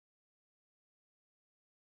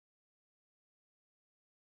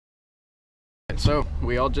So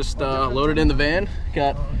we all just loaded in the van.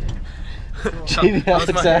 Got We're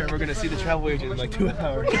gonna see the travel agent in like 2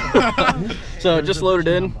 hours. So just loaded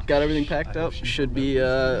in, got everything packed up. Should be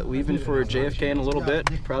leaving for JFK in a little bit.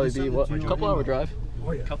 Probably be what, a couple hour drive.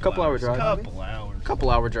 Couple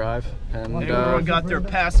hour drive. And everyone got their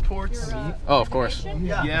passports. Oh, of course.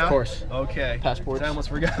 Yeah. Of course. Okay. Passports. I almost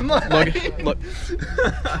forgot mine. Look.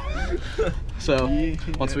 So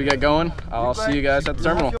once we get going, I'll see you guys at the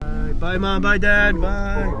terminal. Bye, Mom. Bye, Dad.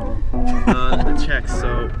 Bye. The checks.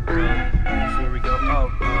 So before we go,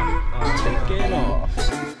 take it off.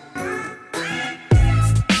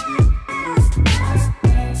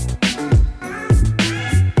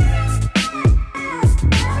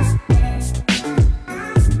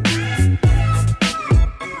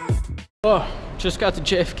 Oh, just got to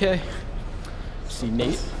JFK. See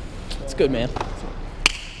Nate. It's good, man.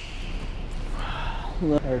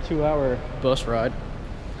 Our 2-hour bus ride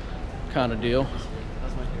kind of deal.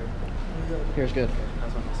 How's my hair? Hair's good.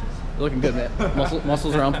 How's my muscles? Looking good, man.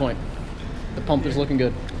 Muscles are on point. The pump is looking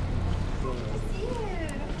good.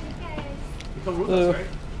 Hello.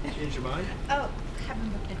 Change your mind? Oh, haven't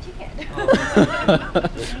booked a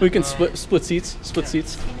ticket. We can split seats. Split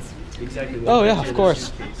seats. Exactly. Oh yeah, of course.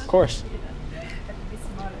 Of course.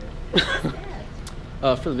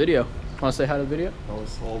 For the video. Want to say hi to the video? I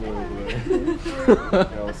was all the way over there.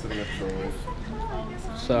 Yeah, I was sitting at the doorway.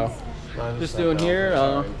 So, just doing here.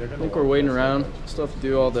 I think we're waiting around. Still have to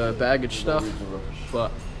do all the baggage stuff,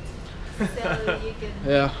 but So you can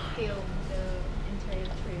yeah. film the entire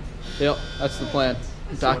trip. Yep, that's the plan.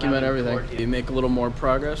 Document everything. You make a little more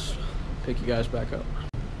progress, pick you guys back up.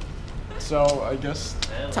 So, I guess...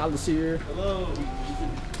 Tyler's here. Hello.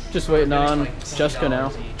 Just waiting on Jessica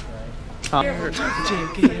now.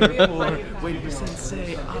 JFK Airport, waiting for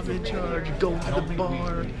Sensei, I'm in charge, going to the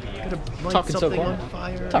bar, gonna light Talking so something quiet. on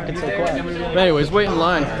fire. Talking so quiet. But anyways, wait in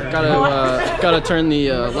line. Gotta turn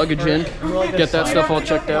the luggage in, get that stuff all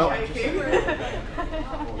checked out.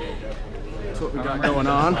 That's what we got going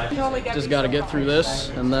on. Just gotta get through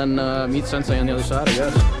this and then meet Sensei on the other side, I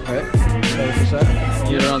guess. Right? Ready for set?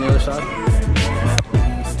 Get her on the other side.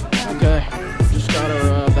 Okay, just got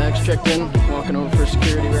our bags checked in. Walking over for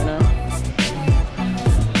security right now.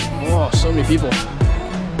 Oh, so many people.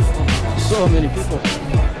 So many people.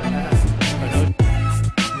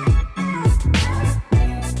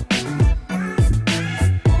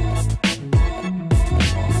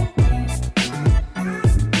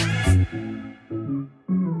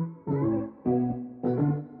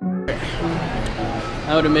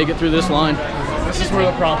 How to make it through this line. This is where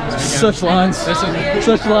the problems begin. Such lines.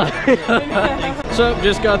 Such lines. So,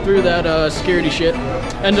 just got through that security shit.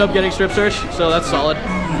 Ended up getting strip search, so that's solid.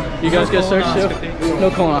 You guys get searched too?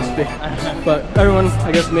 No colonoscopy. But everyone,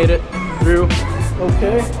 I guess, made it through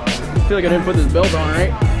okay. I feel like I didn't put this belt on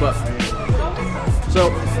right, but.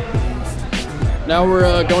 So, now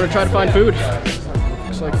we're going to try to find food.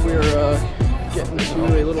 Looks like we're getting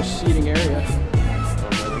to a little seating area.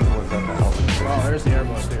 Oh, there's the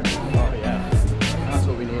Airbus there. Oh, yeah. That's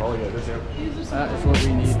what we need. Oh, yeah, there's Airbus. That is what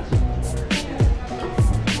we need.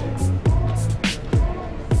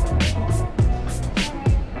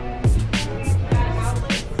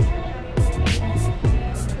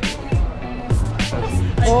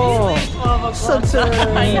 Oh, Sensei!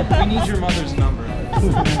 We need your mother's number.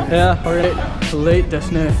 Yeah, alright. Late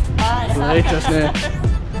Disney. Late Disney.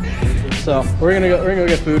 So we're gonna go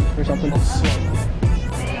get food or something.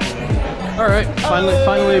 Alright,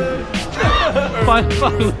 finally,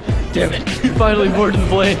 damn it. Finally boarded the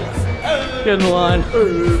plane. Get in the line.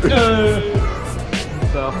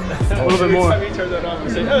 So, a little bit more.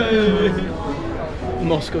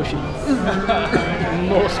 Moscow chic.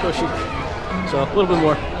 Moscow chic. So, a little bit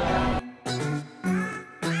more.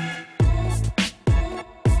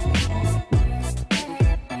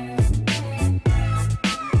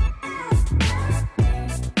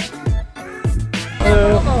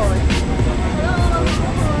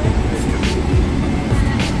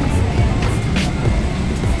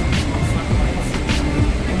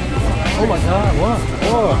 Oh my god, wow.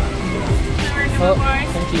 Whoa. Oh,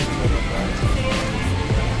 thank you.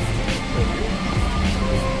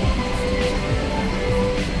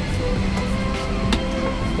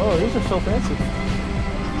 Oh, these are so fancy.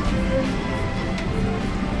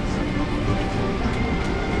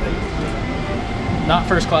 Not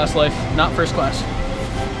first class life, not first class.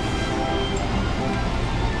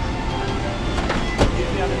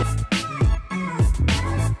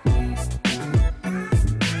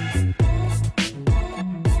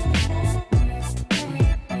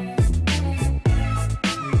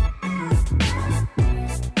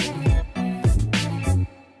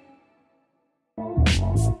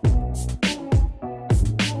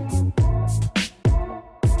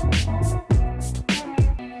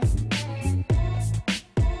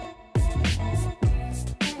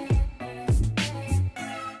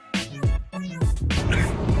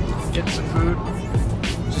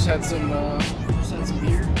 had some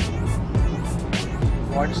beer.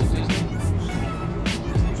 Watched some Disney.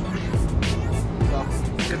 Well,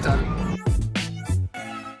 good time.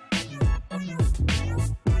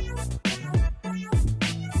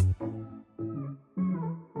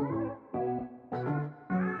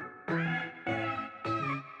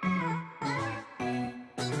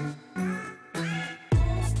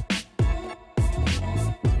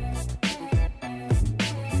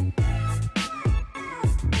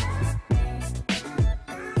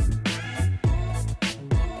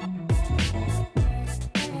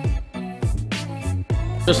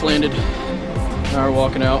 Just landed. Now we're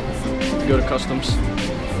walking out to go to customs.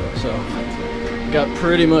 So got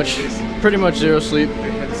pretty much zero sleep.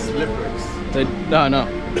 They had slippers. No.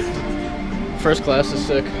 First class is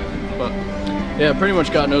sick, but yeah, pretty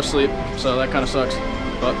much got no sleep. So that kind of sucks.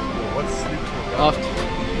 But What's sleep?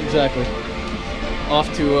 exactly.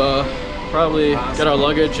 Off to probably get our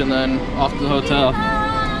luggage and then off to the hotel.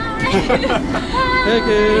 Thank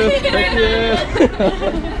you. Thank you.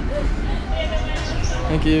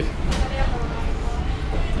 Thank you.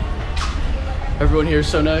 Everyone here is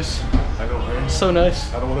so nice. I know, right? So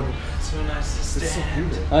nice. I don't want to. So nice to It's so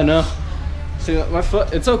stand. humid. I know. See, my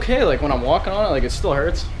foot, it's okay, like when I'm walking on it, like it still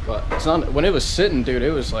hurts, but it's not, when it was sitting, dude,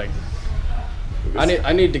 it was like, I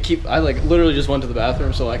need to keep, I like literally just went to the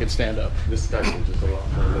bathroom so I could stand up. This guy's just a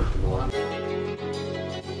lot more length than the one.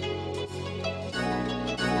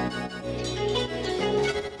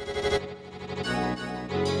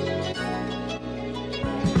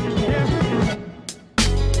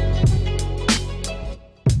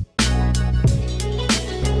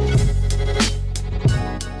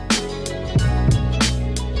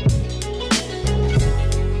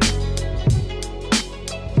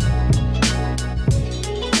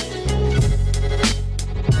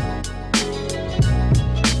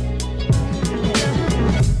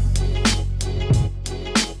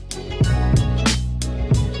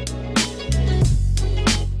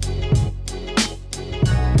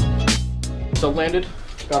 So landed,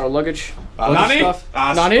 got our luggage, Nani? stuff.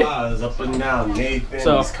 Nani? Up and down, Nathan.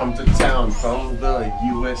 So- He's come to town from the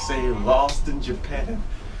USA, lost in Japan.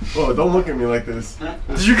 Oh, don't look at me like this.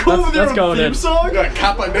 Did you come with that's your going theme in. song? Yeah,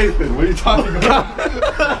 Kappa Nathan. What are you talking about?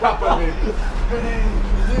 Kappa Nathan.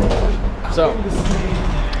 So,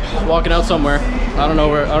 walking out somewhere. I don't know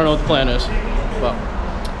what the plan is, but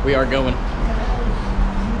we are going.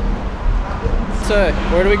 So,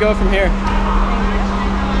 where do we go from here?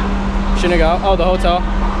 Shinagawa? Oh, the hotel.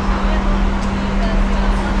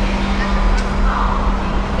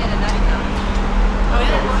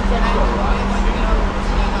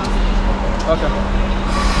 Okay.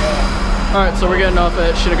 Alright, so we're getting off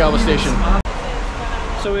at Shinagawa Station.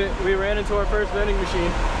 So we ran into our first vending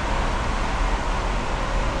machine.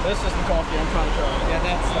 This is the coffee I'm trying to try. Yeah,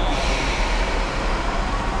 that's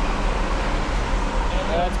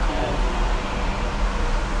cool.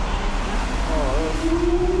 Oh,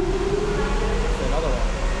 that's another one.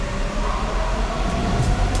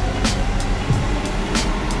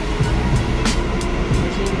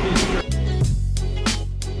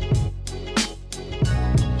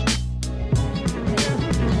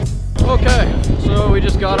 Okay, so we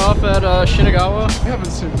just got off at Shinagawa. I haven't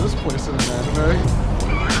seen this place in an anime.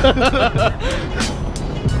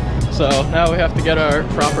 So now we have to get our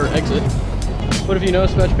proper exit. What have you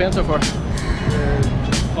noticed about Japan so far?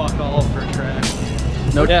 Fuck all for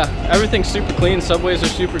trash. No, yeah, everything's super clean. Subways are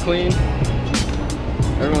super clean.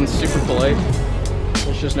 Everyone's super polite.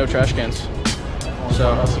 There's just no trash cans. So,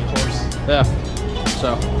 Of course. yeah.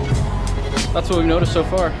 So, that's what we've noticed so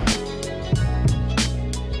far.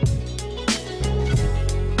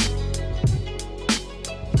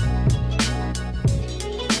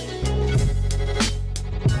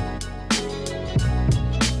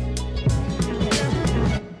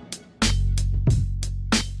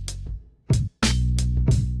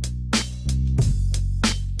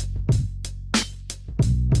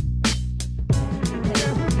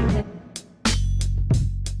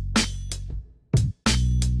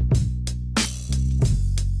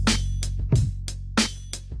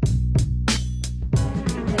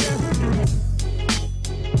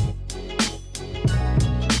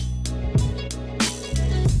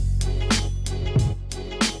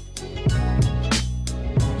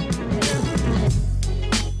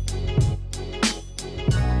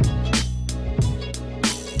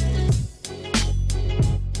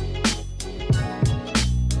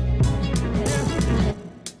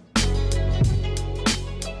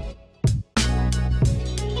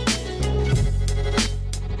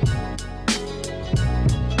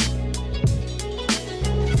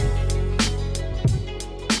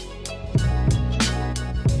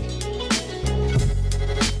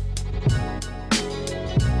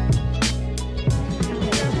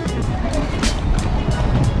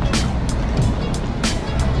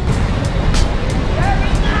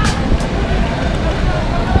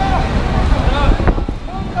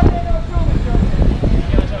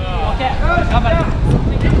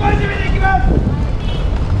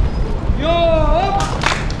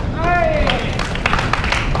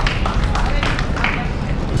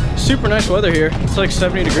 super nice weather here. It's like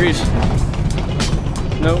 70 degrees.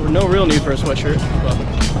 No real need for a sweatshirt, but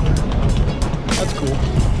that's cool.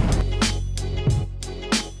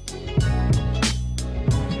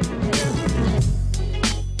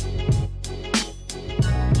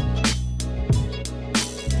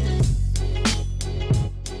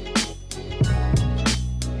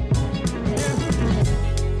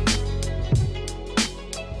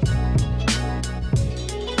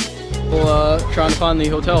 Trying to find the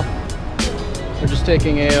hotel. We're just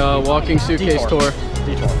taking a walking suitcase tour.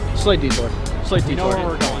 Detour. Slight detour. Slight You know detour. where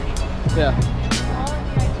we're going. Yeah.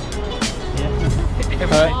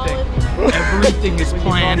 Everything is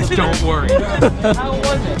planned, don't worry. How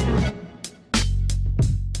was it?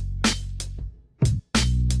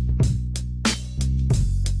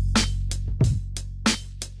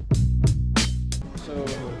 So,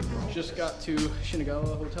 just got to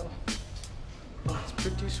Shinagawa Hotel. It's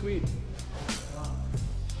pretty sweet.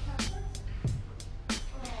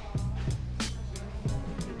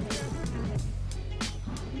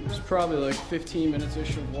 It's probably like 15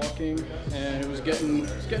 minutes-ish of walking, and it was getting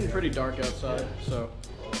pretty dark outside, so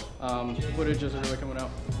footage isn't really coming out.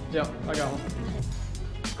 Yeah, I got one.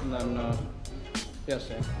 And then, yeah,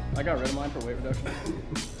 same. I got rid of mine for weight reduction.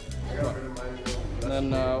 And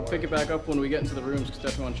then I'll pick it back up when we get into the rooms, because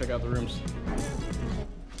definitely want to check out the rooms.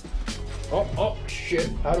 Oh, shit.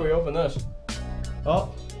 How do we open this?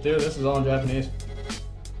 Oh, dude, this is all in Japanese.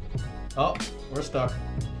 Oh, we're stuck.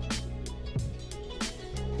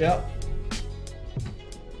 Yep.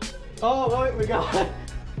 Oh, wait, we got it.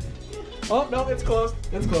 Oh, no, it's closed.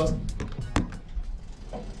 It's closed.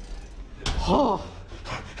 Oh.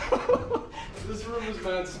 This room is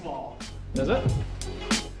bad small. Is it?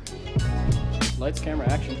 Lights, camera,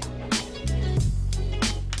 action.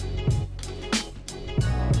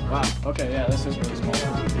 Wow, okay, yeah, this is really small.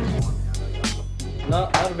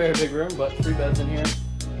 Not a very big room, but 3 beds in here.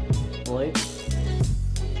 Lights.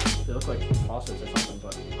 They look like faucets or something,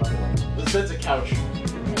 but probably lights. This bed's a couch.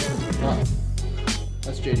 Oh,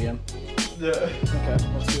 that's JDM. Yeah. Okay,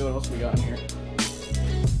 let's see what else we got in here.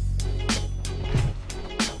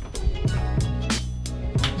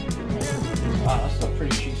 Wow, that's a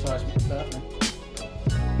pretty cheap-sized bathroom.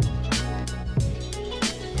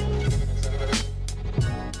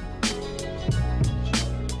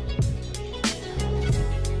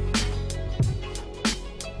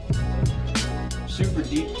 Super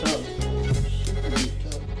deep tub. Super deep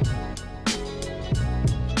tub.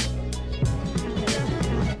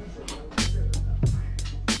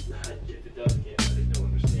 If it does, I don't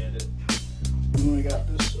understand it. And we got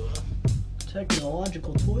this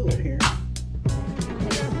technological toilet here.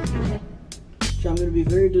 Which I'm going to be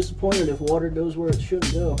very disappointed if water goes where it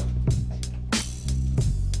shouldn't go.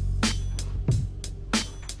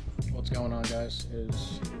 What's going on, guys,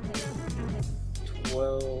 is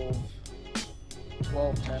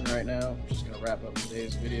 12:10 right now. I'm just going to wrap up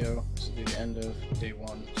today's video. This will be the end of day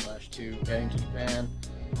 1/2 getting to Japan.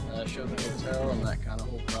 Show the hotel and that kind of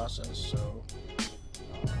whole process. So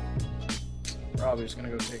probably just going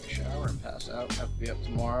to go take a shower and pass out. Have to be up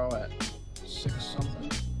tomorrow at 6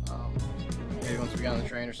 something. Maybe once we get on the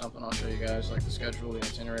train or something, I'll show you guys like the schedule, the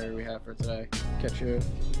itinerary we have for today. Catch you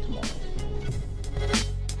tomorrow.